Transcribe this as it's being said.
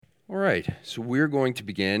All right, so we're going to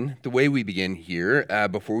begin the way we begin here.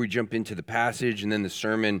 Before we jump into the passage and then the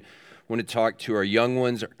sermon, I want to talk to our young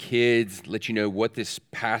ones, our kids, let you know what this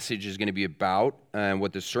passage is going to be about and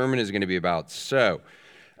what the sermon is going to be about. So,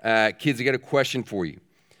 kids, I got a question for you.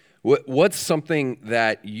 What's something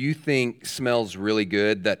that you think smells really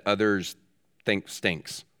good that others think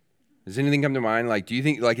stinks? Does anything come to mind? Like, do you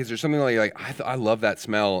think, like, is there something like I love that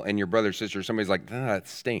smell, and your brother or sister, somebody's like, that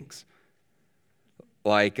stinks?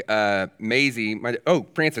 Like Maisie,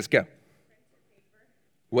 Francis, go.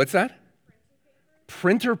 What's that?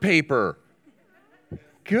 Printer paper.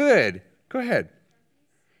 Good. Go ahead.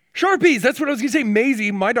 Sharpies. That's what I was going to say.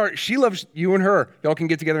 Maisie, my daughter, she loves you and her. Y'all can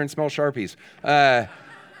get together and smell Sharpies.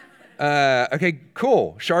 Okay,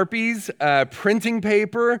 cool. Sharpies, printing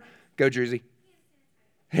paper. Go, Jersey.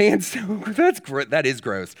 That's great. That is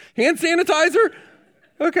gross. Hand sanitizer.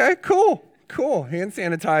 Okay, cool. Hand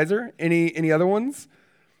sanitizer. Any other ones?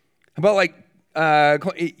 How about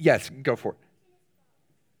yes, go for it.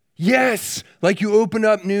 Yes, like you open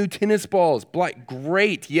up new tennis balls.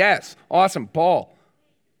 Great, yes, awesome. Ball.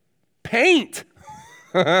 Paint.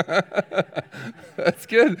 That's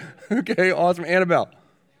good. Okay, awesome. Annabelle.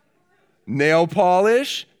 Nail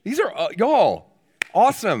polish. These are, y'all,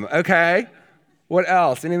 awesome. Okay, what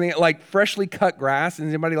else? Anything like freshly cut grass?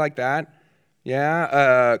 Anybody like that?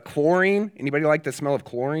 Yeah, chlorine. Anybody like the smell of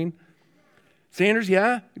chlorine? Sanders,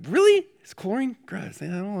 yeah? Really? Is chlorine? Gross. I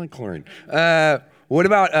don't like chlorine. What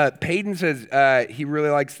about, Peyton says he really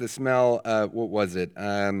likes the smell, what was it?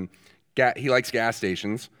 He likes gas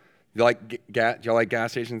stations. Do y'all like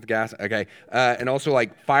gas stations? Gas? Okay. And also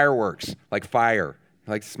like fireworks, like fire.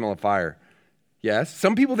 He likes the smell of fire. Yes?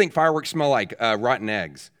 Some people think fireworks smell like rotten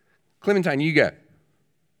eggs. Clementine, you go.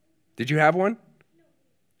 Did you have one?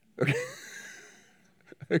 Okay.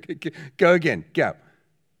 Okay, go again. Go.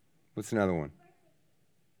 What's another one?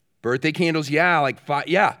 Birthday candles. Yeah,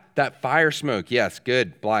 that fire smoke. Yes,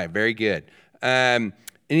 good. Bly, very good. And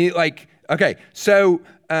okay, so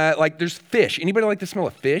there's fish. Anybody like the smell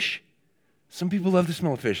of fish? Some people love the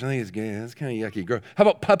smell of fish. I think it's good. That's kind of yucky. Gross. How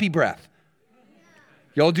about puppy breath?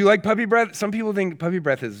 Y'all do like puppy breath? Some people think puppy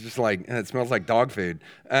breath is just like, it smells like dog food.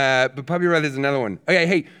 But puppy breath is another one. Okay,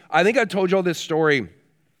 hey, I think I told y'all this story.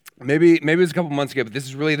 Maybe it was a couple months ago, but this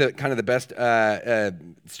is really the kind of the best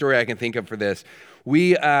story I can think of for this.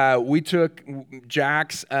 We took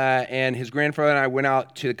Jax and his grandfather and I went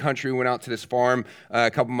out to the country, went out to this farm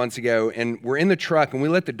a couple months ago, and we're in the truck, and we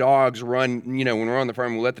let the dogs run, when we're on the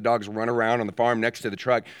farm, we let the dogs run around on the farm next to the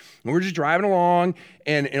truck, and we're just driving along,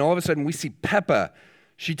 and all of a sudden we see Peppa.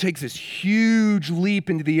 She takes this huge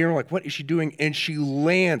leap into the air. We're like, what is she doing? And she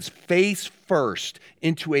lands face first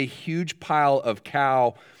into a huge pile of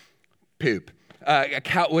cow poop,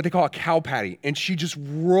 what they call a cow patty, and she just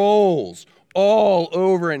rolls all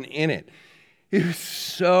over and in it. It was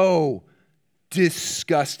so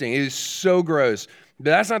disgusting. It is so gross.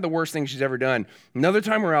 But that's not the worst thing she's ever done. Another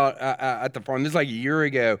time we're out at the farm, this is like a year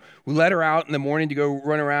ago, we let her out in the morning to go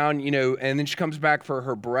run around, and then she comes back for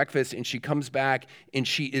her breakfast, and she comes back, and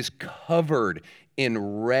she is covered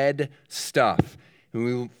in red stuff. And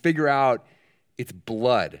we figure out it's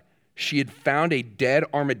blood. She had found a dead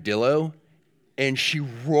armadillo, and she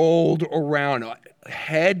rolled around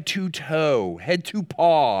head to toe, head to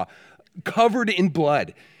paw, covered in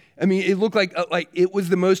blood. I mean, it looked like it was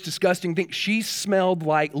the most disgusting thing. She smelled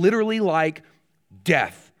literally like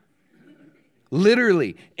death.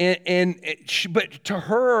 Literally. But to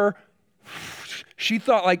her, she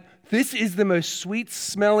thought this is the most sweet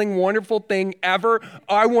smelling, wonderful thing ever.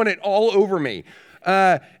 I want it all over me.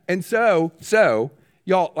 And so,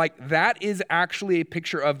 y'all, that is actually a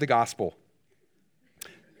picture of the gospel.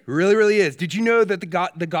 It really, really is. Did you know that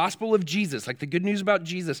the gospel of Jesus, the good news about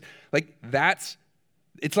Jesus,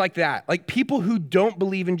 it's like that. Like people who don't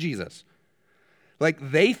believe in Jesus,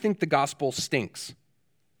 they think the gospel stinks.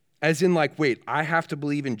 As in wait, I have to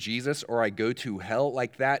believe in Jesus or I go to hell?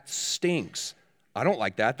 That stinks. I don't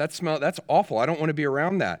like that. That's awful. I don't want to be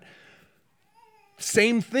around that.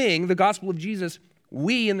 Same thing, the gospel of Jesus,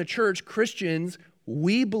 we in the church, Christians,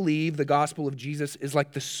 we believe the gospel of Jesus is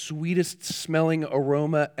the sweetest smelling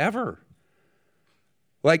aroma ever.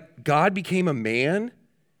 God became a man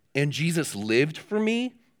and Jesus lived for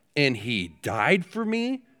me and he died for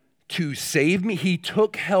me to save me. He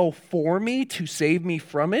took hell for me to save me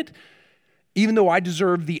from it. Even though I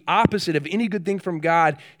deserve the opposite of any good thing from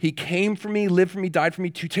God, he came for me, lived for me, died for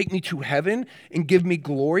me to take me to heaven and give me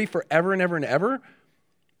glory forever and ever and ever.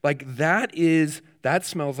 That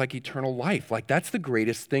smells like eternal life. That's the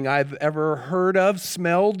greatest thing I've ever heard of,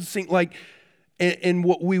 smelled, seen. And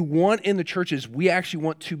what we want in the church is we actually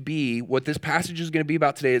want to be, what this passage is going to be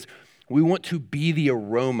about today is we want to be the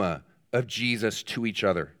aroma of Jesus to each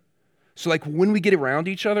other. So like when we get around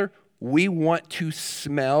each other, we want to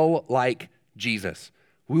smell like Jesus.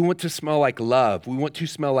 We want to smell like love. We want to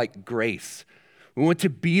smell like grace. We want to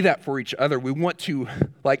be that for each other. We want to,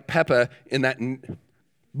 like Peppa in that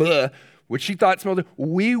which she thought smelled,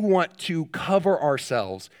 we want to cover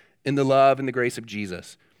ourselves in the love and the grace of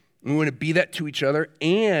Jesus. We want to be that to each other.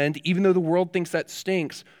 And even though the world thinks that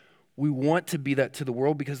stinks, we want to be that to the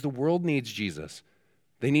world because the world needs Jesus.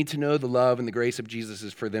 They need to know the love and the grace of Jesus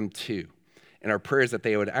is for them too. And our prayer is that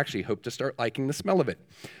they would actually hope to start liking the smell of it.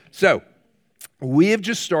 So we have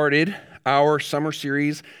just started our summer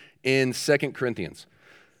series in 2 Corinthians.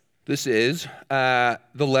 This is the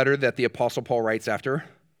letter that the Apostle Paul writes after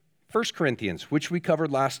 1 Corinthians, which we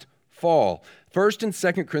covered last fall. 1 and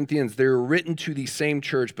 2 Corinthians, they're written to the same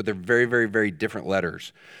church, but they're very, very, very different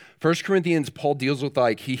letters. 1 Corinthians, Paul deals with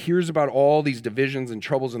he hears about all these divisions and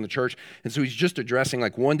troubles in the church, and so he's just addressing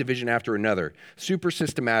one division after another. Super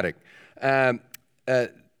systematic. The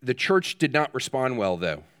church did not respond well,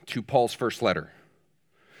 though, to Paul's first letter.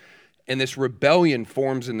 And this rebellion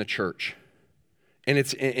forms in the church. And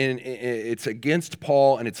it's against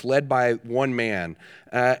Paul, and it's led by one man.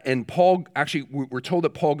 And Paul, actually, we're told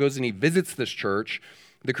that Paul goes and he visits this church,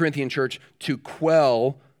 the Corinthian church, to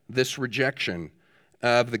quell this rejection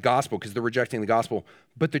of the gospel, because they're rejecting the gospel.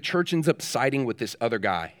 But the church ends up siding with this other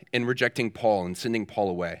guy and rejecting Paul and sending Paul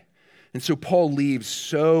away. And so Paul leaves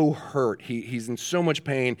so hurt. He's in so much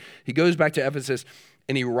pain. He goes back to Ephesus,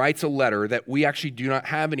 and he writes a letter that we actually do not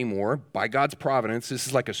have anymore by God's providence. This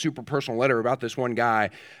is like a super personal letter about this one guy.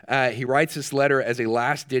 He writes this letter as a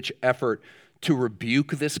last-ditch effort to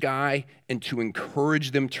rebuke this guy and to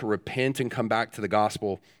encourage them to repent and come back to the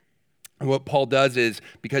gospel. And what Paul does is,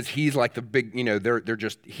 because he's like the big,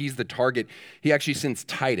 he's the target, he actually sends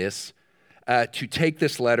Titus to take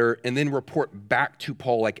this letter and then report back to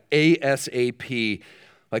Paul ASAP.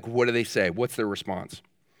 What do they say? What's their response?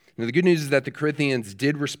 Now, the good news is that the Corinthians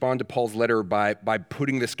did respond to Paul's letter by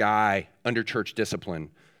putting this guy under church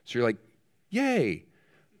discipline. So you're like, yay.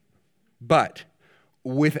 But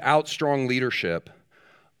without strong leadership,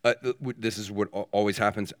 this is what always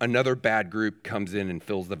happens, another bad group comes in and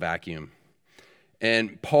fills the vacuum.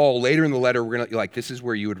 And Paul, later in the letter, we're going to, this is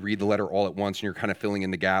where you would read the letter all at once and you're kind of filling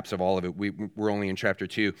in the gaps of all of it. We're only in chapter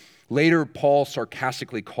 2. Later, Paul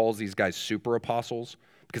sarcastically calls these guys super apostles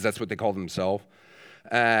because that's what they call themselves.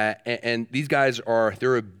 And these guys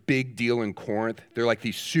they're a big deal in Corinth. They're like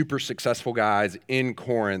these super successful guys in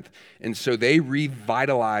Corinth. And so they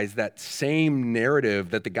revitalize that same narrative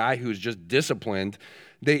that the guy who was just disciplined,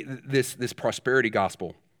 this prosperity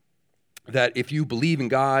gospel. That if you believe in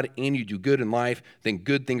God and you do good in life, then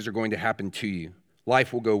good things are going to happen to you.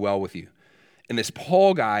 Life will go well with you. And this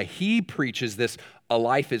Paul guy, he preaches this, a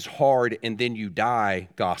life is hard and then you die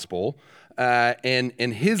gospel.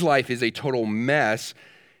 And his life is a total mess.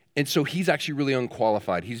 And so he's actually really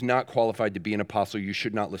unqualified. He's not qualified to be an apostle. You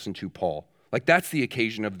should not listen to Paul. That's the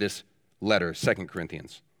occasion of this letter, 2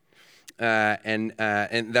 Corinthians. And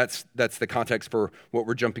that's the context for what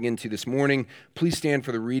we're jumping into this morning. Please stand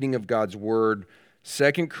for the reading of God's word.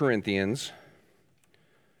 2 Corinthians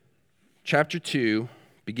chapter 2,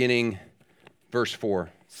 beginning verse 4,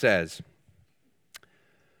 says,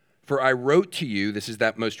 "For I wrote to you," this is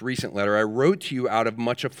that most recent letter, "I wrote to you out of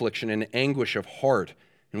much affliction and anguish of heart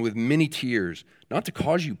and with many tears, not to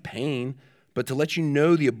cause you pain, but to let you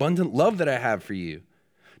know the abundant love that I have for you.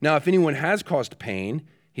 Now, if anyone has caused pain,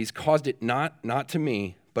 he's caused it not to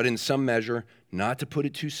me, but in some measure, not to put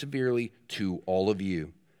it too severely, to all of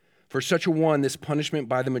you. For such a one, this punishment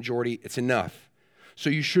by the majority, it's enough. So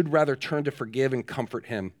you should rather turn to forgive and comfort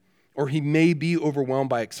him, or he may be overwhelmed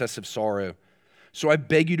by excessive sorrow. So I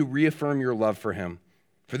beg you to reaffirm your love for him.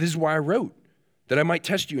 For this is why I wrote, that I might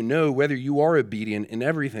test you and know whether you are obedient in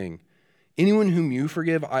everything. Anyone whom you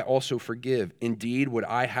forgive, I also forgive. Indeed, what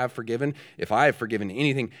I have forgiven, if I have forgiven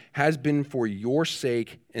anything, has been for your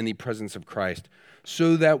sake in the presence of Christ,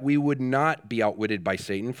 so that we would not be outwitted by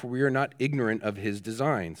Satan, for we are not ignorant of his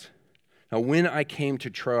designs. Now, when I came to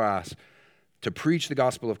Troas to preach the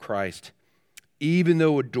gospel of Christ, even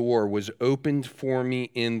though a door was opened for me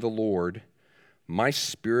in the Lord, my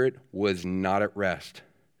spirit was not at rest,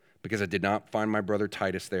 because I did not find my brother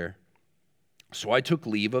Titus there. So I took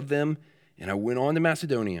leave of them, and I went on to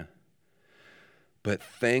Macedonia. But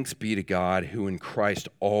thanks be to God, who in Christ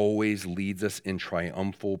always leads us in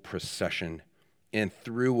triumphal procession, and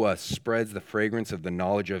through us spreads the fragrance of the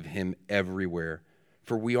knowledge of him everywhere.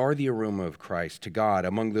 For we are the aroma of Christ to God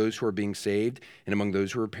among those who are being saved and among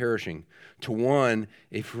those who are perishing. To one,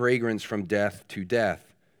 a fragrance from death to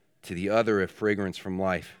death. To the other, a fragrance from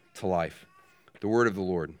life to life. The word of the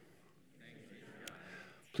Lord.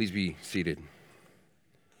 Please be seated.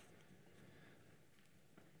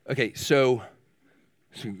 Okay, so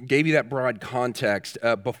gave you that broad context.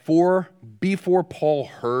 Before Paul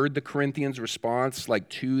heard the Corinthians' response, like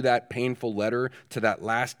to that painful letter, to that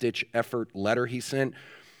last-ditch effort letter he sent,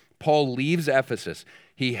 Paul leaves Ephesus.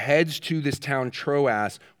 He heads to this town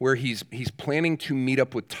Troas, where he's planning to meet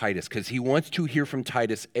up with Titus, because he wants to hear from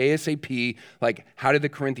Titus ASAP, like, how did the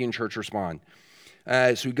Corinthian church respond?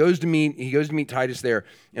 So he goes to meet Titus there.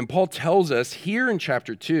 And Paul tells us here in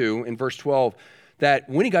chapter 2, in verse 12, that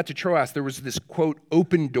when he got to Troas, there was this, quote,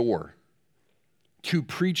 open door to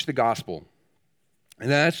preach the gospel. And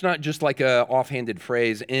that's not just like an offhanded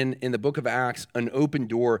phrase. In the book of Acts, an open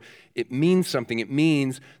door, it means something. It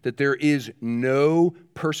means that there is no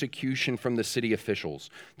persecution from the city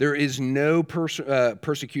officials. There is no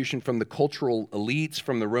persecution from the cultural elites,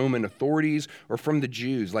 from the Roman authorities, or from the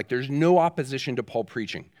Jews. Like, there's no opposition to Paul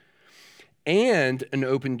preaching. And an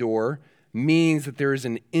open door means that there is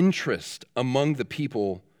an interest among the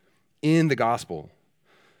people in the gospel.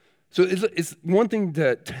 So it's one thing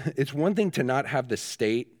to not have the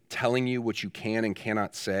state telling you what you can and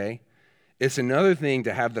cannot say. It's another thing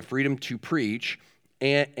to have the freedom to preach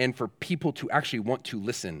and for people to actually want to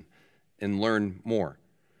listen and learn more.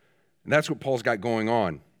 And that's what Paul's got going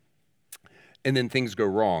on. And then things go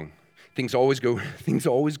wrong. Things always go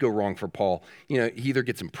wrong for Paul. You know, he either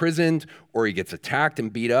gets imprisoned or he gets attacked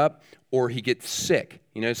and beat up or he gets sick,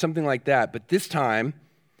 you know, something like that. But this time,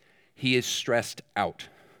 he is stressed out.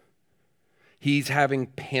 He's having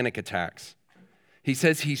panic attacks. He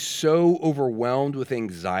says he's so overwhelmed with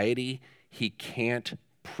anxiety, he can't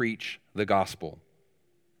preach the gospel.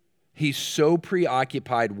 He's so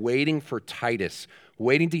preoccupied waiting for Titus,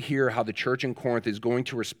 waiting to hear how the church in Corinth is going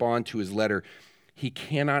to respond to his letter. He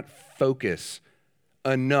cannot focus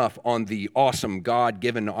enough on the awesome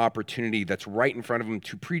God-given opportunity that's right in front of him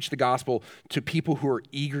to preach the gospel to people who are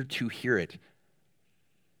eager to hear it.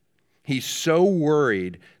 He's so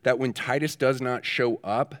worried that when Titus does not show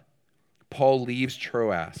up, Paul leaves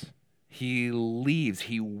Troas. He leaves.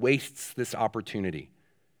 He wastes this opportunity.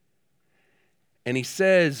 And he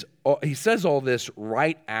says all this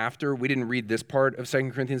right after, we didn't read this part of 2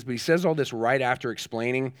 Corinthians, but he says all this right after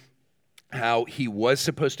explaining how he was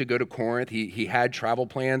supposed to go to Corinth. He had travel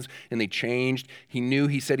plans and they changed.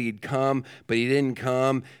 He said he'd come, but he didn't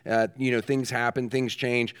come. Things happen, things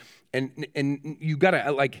change. And you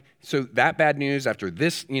gotta, like, so that bad news after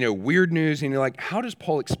this, weird news, and you're like, how does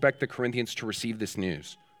Paul expect the Corinthians to receive this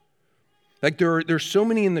news? Like, there's so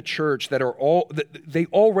many in the church that they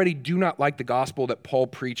already do not like the gospel that Paul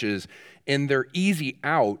preaches, and their easy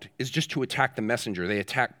out is just to attack the messenger. They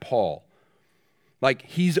attack Paul. Like,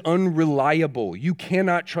 he's unreliable. You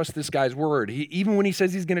cannot trust this guy's word. Even when he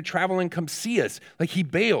says he's going to travel and come see us, like, he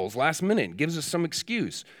bails last minute, gives us some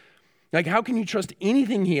excuse. Like, how can you trust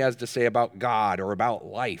anything he has to say about God or about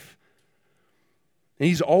life? And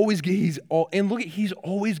he's always getting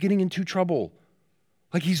into trouble.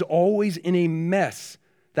 Like, he's always in a mess.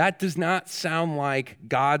 That does not sound like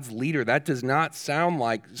God's leader. That does not sound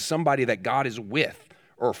like somebody that God is with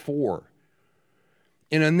or for.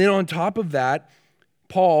 And then on top of that,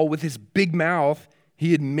 Paul, with his big mouth,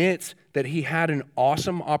 he admits that he had an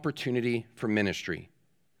awesome opportunity for ministry.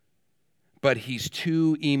 But he's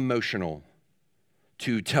too emotional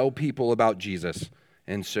to tell people about Jesus,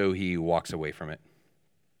 and so he walks away from it.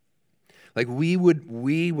 Like, we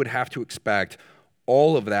would have to expect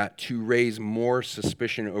all of that to raise more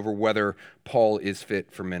suspicion over whether Paul is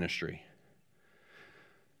fit for ministry.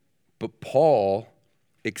 But Paul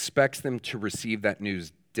expects them to receive that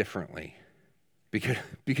news differently.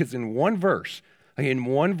 Because in one verse,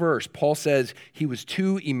 Paul says he was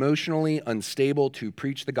too emotionally unstable to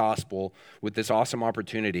preach the gospel with this awesome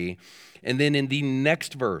opportunity. And then in the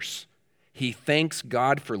next verse, he thanks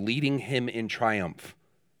God for leading him in triumph.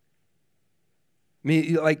 I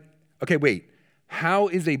mean, like, okay, wait. How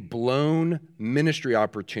is a blown ministry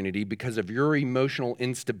opportunity because of your emotional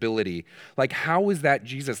instability? Like, how is that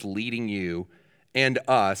Jesus leading you and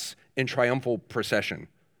us in triumphal procession?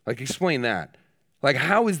 Like, explain that. Like,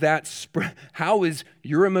 how is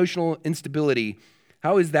your emotional instability,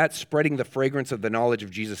 how is that spreading the fragrance of the knowledge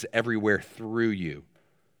of Jesus everywhere through you?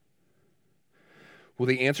 Well,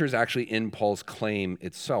 the answer is actually in Paul's claim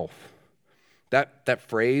itself. That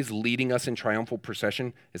phrase, leading us in triumphal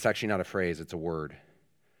procession, it's actually not a phrase, it's a word.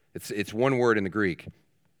 It's one word in the Greek.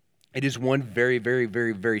 It is one very, very,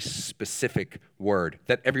 very, very specific word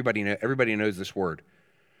that everybody knows this word.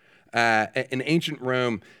 In ancient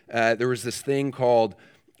Rome, there was this thing called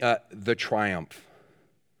the triumph.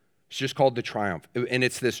 It's just called the triumph. And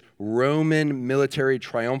it's this Roman military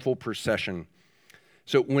triumphal procession.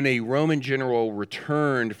 So when a Roman general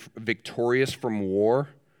returned victorious from war,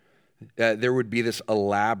 there would be this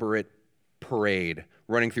elaborate parade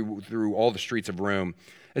running through all the streets of Rome.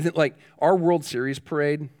 Isn't like our World Series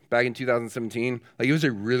parade back in 2017? Like it was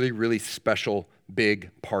a really, really special big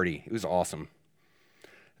party. It was awesome.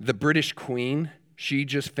 The British Queen, she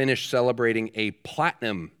just finished celebrating a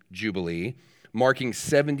platinum jubilee, marking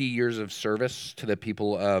 70 years of service to the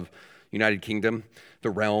people of United Kingdom, the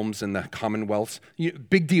realms and the commonwealths.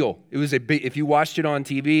 Big deal. It was a big, if you watched it on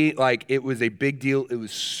TV, like it was a big deal. It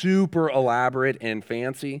was super elaborate and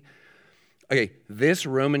fancy. Okay, this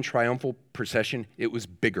Roman triumphal procession, it was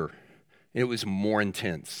bigger and it was more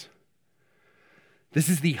intense. This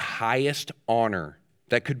is the highest honor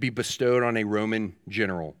that could be bestowed on a Roman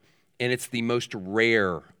general, and it's the most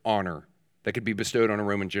rare honor that could be bestowed on a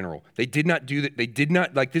Roman general. They did not do that. They did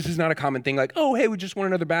not, like, this is not a common thing, like, oh, hey, we just won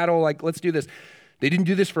another battle, like, let's do this. They didn't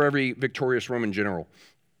do this for every victorious Roman general.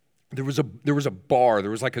 There was a bar,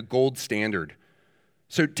 there was like a gold standard.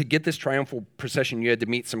 So to get this triumphal procession, you had to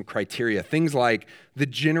meet some criteria. Things like the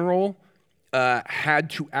general had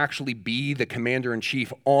to actually be the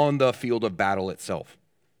commander-in-chief on the field of battle itself.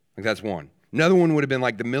 Like that's one. Another one would have been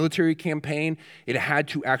like the military campaign. It had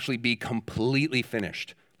to actually be completely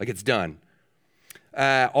finished, like it's done.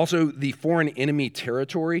 Also, the foreign enemy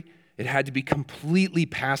territory, it had to be completely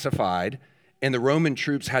pacified, and the Roman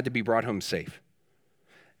troops had to be brought home safe.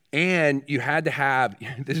 And you had to have,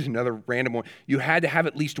 this is another random one, you had to have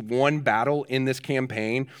at least one battle in this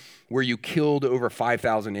campaign where you killed over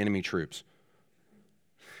 5,000 enemy troops.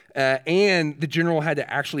 And the general had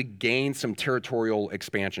to actually gain some territorial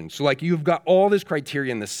expansion. So like you've got all this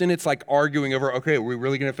criteria, and the Senate's like arguing over, okay, are we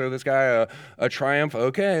really going to throw this guy a triumph?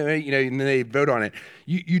 Okay, and then they vote on it.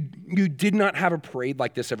 You did not have a parade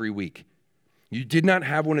like this every week. You did not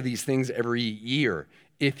have one of these things every year.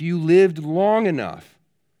 If you lived long enough,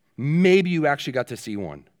 maybe you actually got to see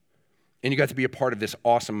one, and you got to be a part of this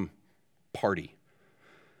awesome party.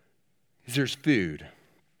 There's food.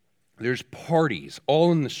 There's parties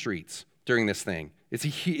all in the streets during this thing. It's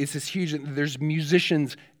this huge, there's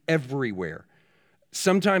musicians everywhere.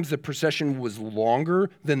 Sometimes the procession was longer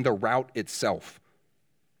than the route itself,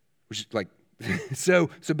 which is like, so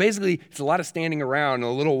basically it's a lot of standing around and a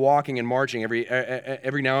little walking and marching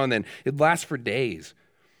every now and then. It lasts for days.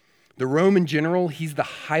 The Roman general, he's the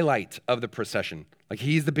highlight of the procession. Like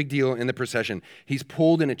he's the big deal in the procession. He's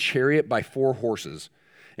pulled in a chariot by 4 horses.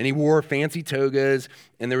 And he wore fancy togas,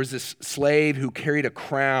 and there was this slave who carried a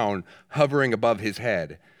crown hovering above his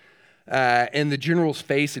head. And the general's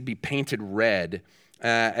face would be painted red,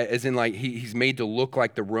 as in like he's made to look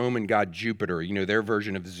like the Roman god Jupiter, their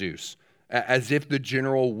version of Zeus, as if the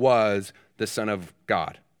general was the son of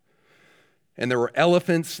God. And there are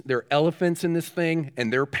elephants in this thing,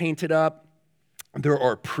 and they're painted up. There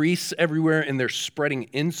are priests everywhere, and they're spreading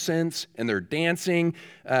incense, and they're dancing.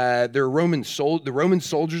 The Roman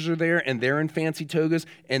soldiers are there, and they're in fancy togas,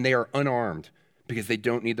 and they are unarmed because they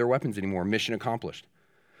don't need their weapons anymore. Mission accomplished.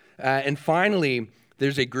 And finally,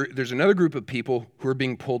 there's another group of people who are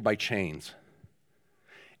being pulled by chains,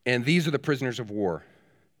 and these are the prisoners of war.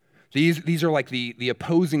 These are like the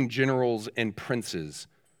opposing generals and princes.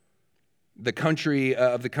 The country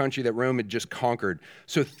that Rome had just conquered.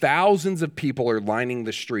 So thousands of people are lining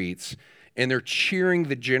the streets, and they're cheering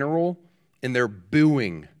the general, and they're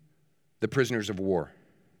booing the prisoners of war.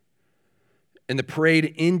 And the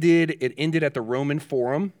parade ended. It ended at the Roman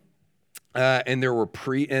Forum, and there were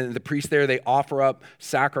and the priests there. They offer up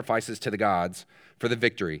sacrifices to the gods for the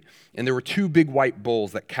victory. And there were 2 big white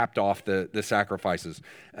bulls that capped off the sacrifices.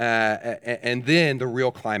 And then the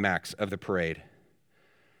real climax of the parade.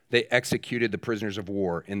 They executed the prisoners of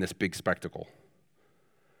war in this big spectacle.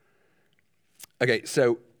 Okay,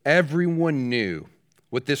 so everyone knew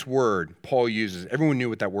what this word Paul uses. Everyone knew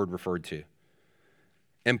what that word referred to.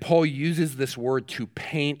 And Paul uses this word to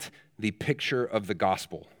paint the picture of the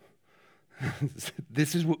gospel.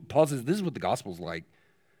 This is what Paul says, this is what the gospel's like.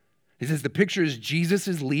 He says the picture is Jesus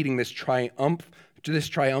is leading this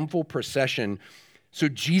triumphal procession. So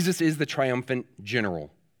Jesus is the triumphant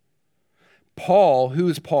general. Paul, who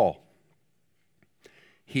is Paul?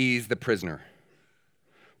 He's the prisoner.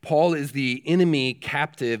 Paul is the enemy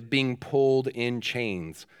captive being pulled in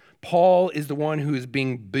chains. Paul is the one who is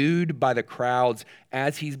being booed by the crowds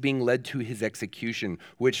as he's being led to his execution,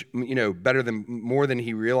 which, more than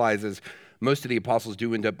he realizes, most of the apostles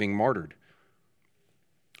do end up being martyred.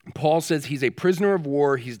 Paul says he's a prisoner of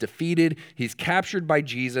war, he's defeated, he's captured by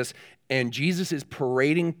Jesus, and Jesus is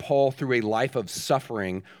parading Paul through a life of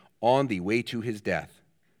suffering on the way to his death.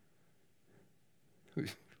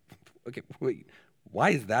 Okay, wait, why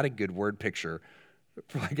is that a good word picture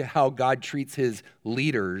for like how God treats his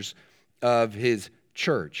leaders of his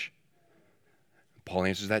church? Paul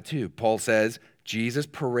answers that too. Paul says, Jesus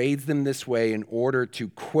parades them this way in order to,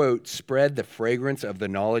 quote, spread the fragrance of the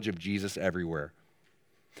knowledge of Jesus everywhere.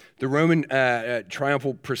 The Roman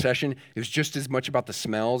triumphal procession was just as much about the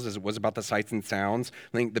smells as it was about the sights and sounds.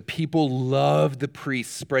 I think the people loved the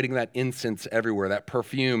priests spreading that incense everywhere, that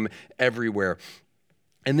perfume everywhere.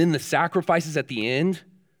 And then the sacrifices at the end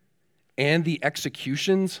and the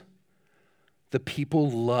executions, the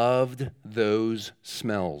people loved those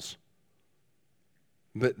smells.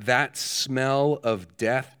 But that smell of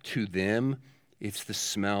death to them, it's the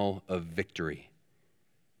smell of victory.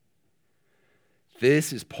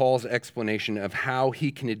 This is Paul's explanation of how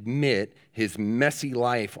he can admit his messy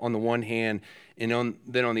life on the one hand, and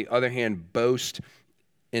then on the other hand, boast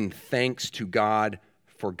in thanks to God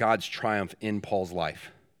for God's triumph in Paul's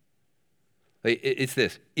life. It's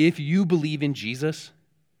this: if you believe in Jesus,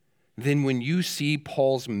 then when you see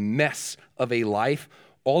Paul's mess of a life,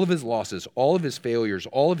 all of his losses, all of his failures,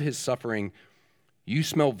 all of his suffering, you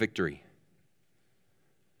smell victory.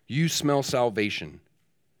 You smell salvation.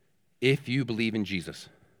 If you believe in Jesus.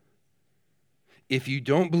 If you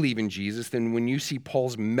don't believe in Jesus, then when you see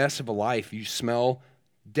Paul's mess of a life, you smell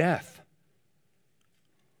death.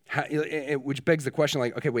 Which begs the question,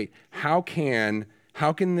 like, okay, wait, how can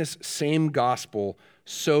this same gospel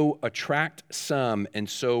so attract some and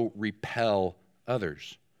so repel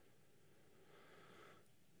others?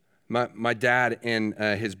 My dad and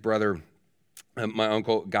his brother, my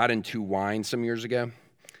uncle, got into wine some years ago.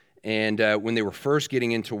 And when they were first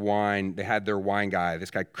getting into wine, they had their wine guy,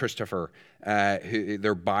 this guy Christopher,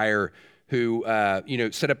 their buyer, who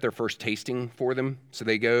set up their first tasting for them. So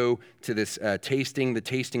they go to this tasting. The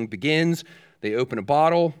tasting begins. They open a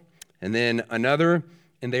bottle, and then another,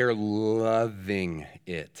 and they are loving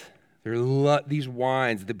it. These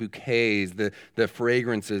wines, the bouquets, the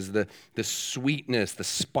fragrances, the sweetness, the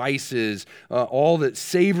spices, all the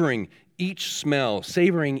savoring each smell,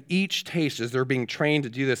 savoring each taste as they're being trained to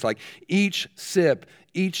do this. Like each sip,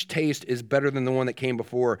 each taste is better than the one that came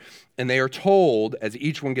before. And they are told, as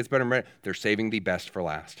each one gets better and better, they're saving the best for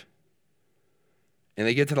last. And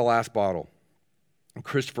they get to the last bottle. And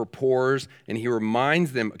Christopher pours, and he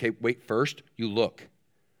reminds them, okay, wait, first you look.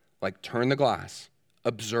 Like turn the glass,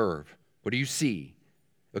 observe. What do you see?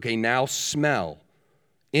 Okay, now smell,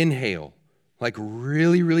 inhale. Like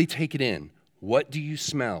really, really take it in. What do you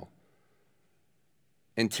smell?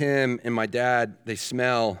 And Tim and my dad, they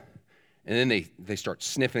smell, and then they start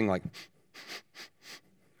sniffing like,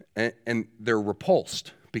 and they're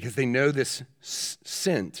repulsed because they know this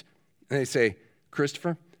scent. And they say,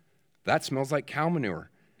 Christopher, that smells like cow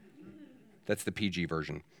manure. That's the PG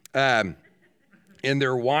version. And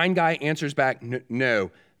their wine guy answers back,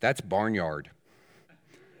 no, that's barnyard.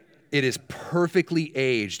 It is perfectly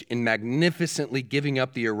aged and magnificently giving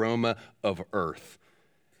up the aroma of earth.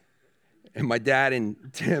 And my dad and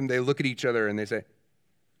Tim, they look at each other and they say,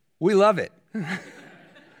 we love it.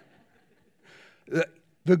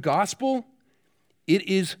 The gospel,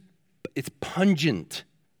 it's pungent.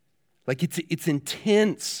 Like it's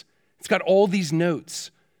intense. It's got all these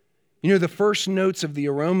notes. You know, the first notes of the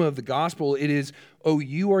aroma of the gospel, it is, oh,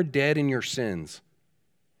 you are dead in your sins.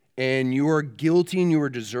 And you are guilty and you are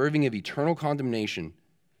deserving of eternal condemnation.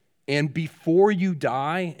 And before you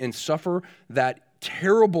die and suffer that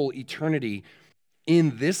terrible eternity,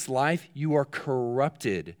 in this life, you are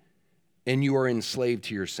corrupted and you are enslaved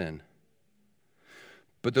to your sin.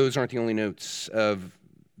 But those aren't the only notes of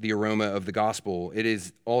the aroma of the gospel. It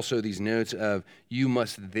is also these notes of you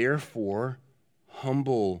must therefore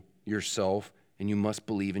humble yourself and you must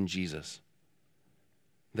believe in Jesus,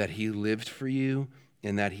 that he lived for you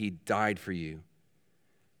and that he died for you.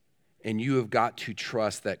 And you have got to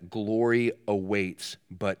trust that glory awaits,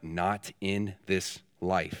 but not in this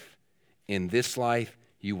life. In this life,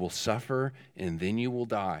 you will suffer, and then you will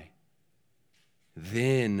die.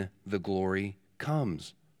 Then the glory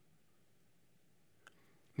comes.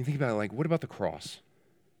 You think about it, like, what about the cross?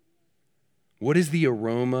 What is the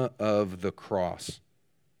aroma of the cross?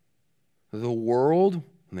 The world,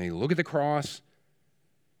 when they look at the cross,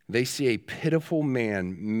 they see a pitiful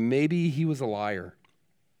man. Maybe he was a liar.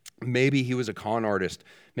 Maybe he was a con artist.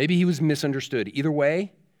 Maybe he was misunderstood. Either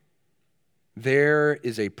way, There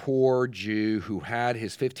is a poor Jew who had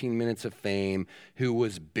his 15 minutes of fame, who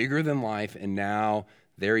was bigger than life, and now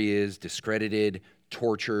there he is, discredited,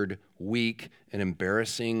 tortured, weak, an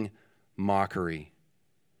embarrassing mockery,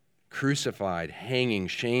 crucified, hanging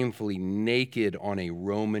shamefully naked on a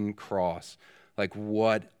Roman cross. Like,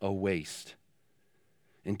 what a waste.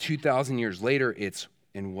 And 2,000 years later,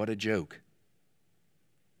 and what a joke.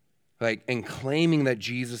 And claiming that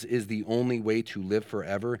Jesus is the only way to live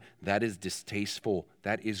forever, that is distasteful.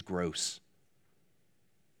 That is gross.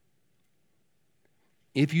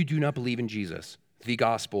 If you do not believe in Jesus, the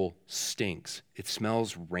gospel stinks. It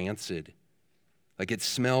smells rancid. It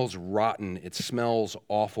smells rotten. It smells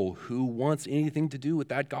awful. Who wants anything to do with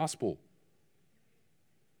that gospel?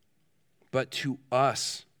 But to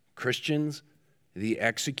us, Christians, the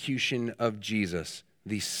execution of Jesus,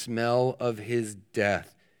 the smell of his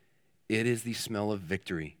death, it is the smell of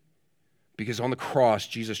victory. Because on the cross,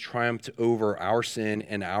 Jesus triumphed over our sin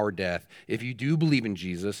and our death. If you do believe in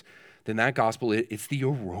Jesus, then that gospel, it's the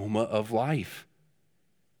aroma of life.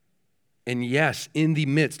 And yes, in the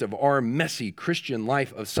midst of our messy Christian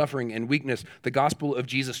life of suffering and weakness, the gospel of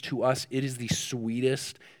Jesus to us, it is the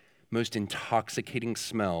sweetest, most intoxicating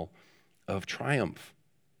smell of triumph.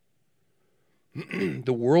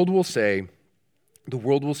 The world will say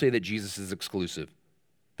that Jesus is exclusive,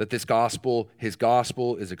 that his gospel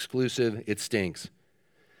is exclusive, it stinks.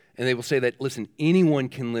 And they will say that, listen, anyone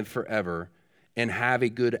can live forever and have a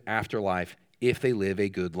good afterlife if they live a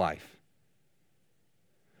good life.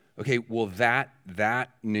 Okay, well, that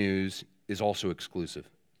news is also exclusive.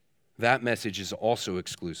 That message is also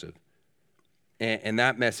exclusive. And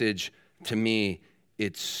that message, to me,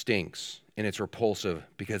 it stinks and it's repulsive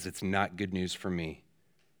because it's not good news for me.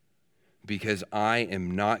 Because I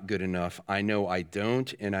am not good enough. I know I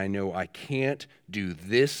don't, and I know I can't do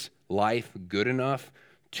this life good enough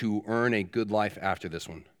to earn a good life after this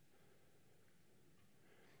one.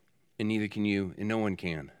 And neither can you, and no one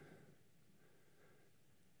can.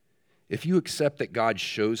 If you accept that God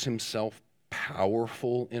shows himself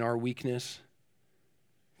powerful in our weakness,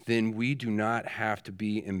 then we do not have to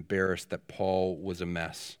be embarrassed that Paul was a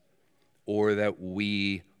mess or that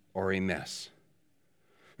we are a mess.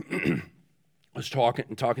 I was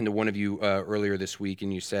talking to one of you earlier this week,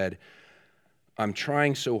 and you said, I'm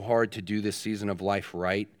trying so hard to do this season of life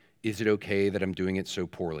right. Is it okay that I'm doing it so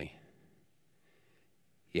poorly?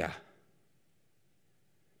 Yeah.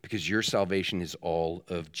 Because your salvation is all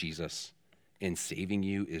of Jesus, and saving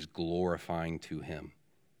you is glorifying to him.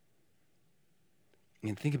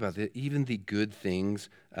 And think about it, even the good things,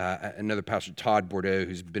 another pastor, Todd Bordeaux,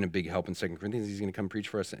 who's been a big help in 2 Corinthians, he's going to come preach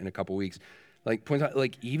for us in a couple weeks, points out,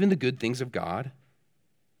 even the good things of God,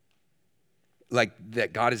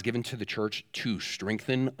 that God has given to the church to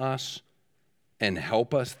strengthen us and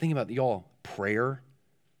help us. Think about, y'all, prayer,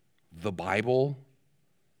 the Bible,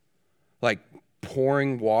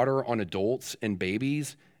 pouring water on adults and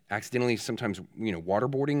babies, accidentally sometimes,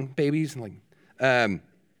 waterboarding babies,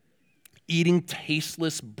 eating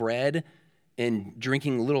tasteless bread and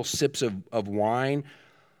drinking little sips of wine,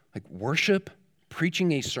 worship,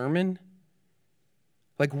 preaching a sermon.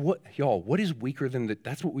 What is weaker than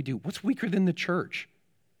that's what we do. What's weaker than the church?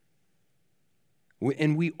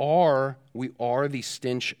 And we are the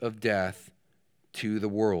stench of death to the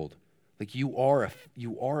world. You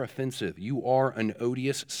are offensive. You are an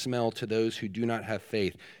odious smell to those who do not have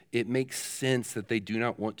faith. It makes sense that they do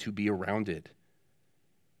not want to be around it.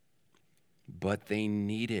 But they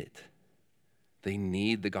need it. They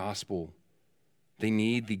need the gospel. They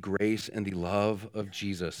need the grace and the love of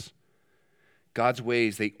Jesus. God's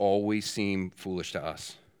ways, they always seem foolish to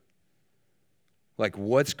us.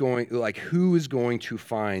 Who is going to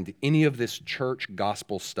find any of this church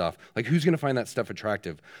gospel stuff? Who's going to find that stuff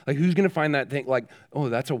attractive? Who's going to find that thing oh,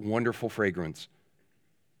 that's a wonderful fragrance?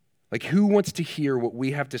 Who wants to hear what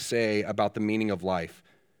we have to say about the meaning of life?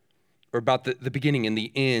 Or about the beginning and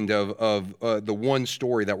the end of the one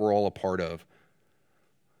story that we're all a part of?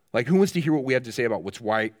 Who wants to hear what we have to say about what's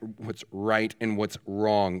right and what's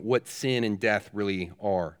wrong, what sin and death really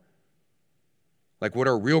are? What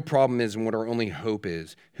our real problem is and what our only hope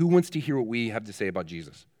is. Who wants to hear what we have to say about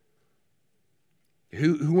Jesus?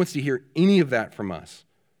 Who wants to hear any of that from us?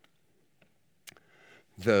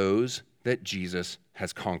 Those that Jesus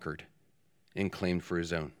has conquered and claimed for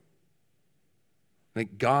his own.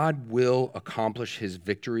 God will accomplish his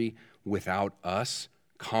victory without us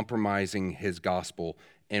compromising his gospel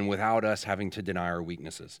and without us having to deny our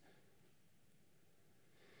weaknesses.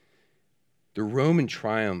 The Roman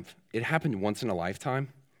triumph, it happened once in a lifetime.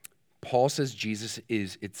 Paul says Jesus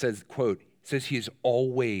is, it says, quote, it says he is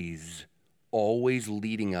always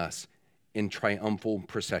leading us in triumphal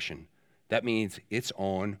procession. That means it's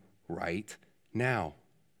on right now.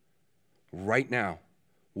 Right now.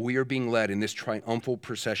 We are being led in this triumphal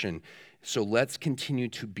procession. So let's continue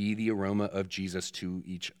to be the aroma of Jesus to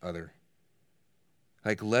each other.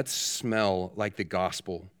 Like, let's smell like the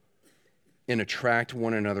gospel and attract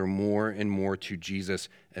one another more and more to Jesus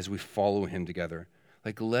as we follow him together.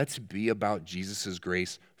 Like, let's be about Jesus'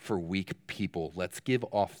 grace for weak people. Let's give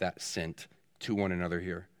off that scent to one another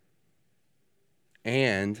here.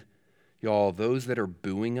 And, y'all, those that are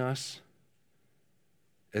booing us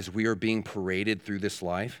as we are being paraded through this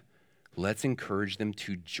life, let's encourage them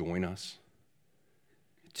to join us,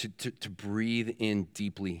 to breathe in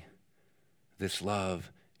deeply this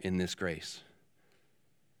love and this grace.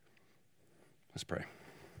 Let's pray.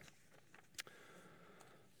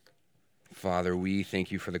 Father, we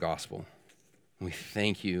thank you for the gospel. We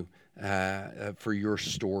thank you for your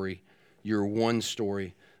story, your one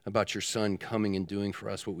story about your son coming and doing for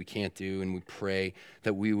us what we can't do. And we pray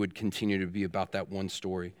that we would continue to be about that one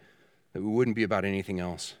story, that we wouldn't be about anything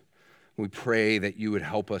else. We pray that you would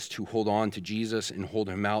help us to hold on to Jesus and hold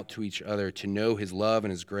him out to each other, to know his love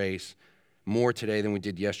and his grace more today than we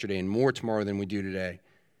did yesterday and more tomorrow than we do today.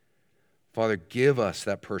 Father, give us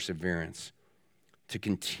that perseverance to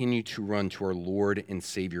continue to run to our Lord and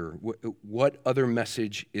Savior. What other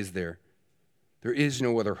message is there? There is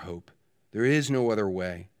no other hope. There is no other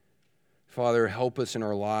way. Father, help us in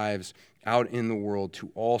our lives out in the world to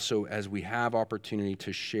also, as we have opportunity,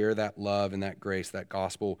 to share that love and that grace, that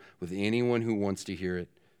gospel with anyone who wants to hear it,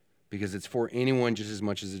 because it's for anyone just as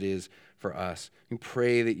much as it is for us. We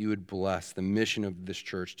pray that you would bless the mission of this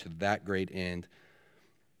church to that great end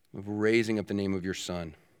of raising up the name of your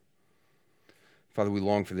Son. Father, we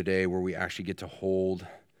long for the day where we actually get to hold,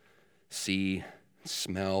 see,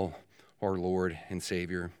 smell our Lord and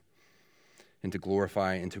Savior, and to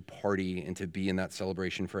glorify and to party and to be in that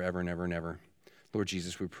celebration forever and ever and ever. Lord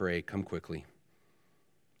Jesus, we pray, come quickly.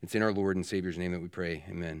 It's in our Lord and Savior's name that we pray.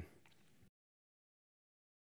 Amen.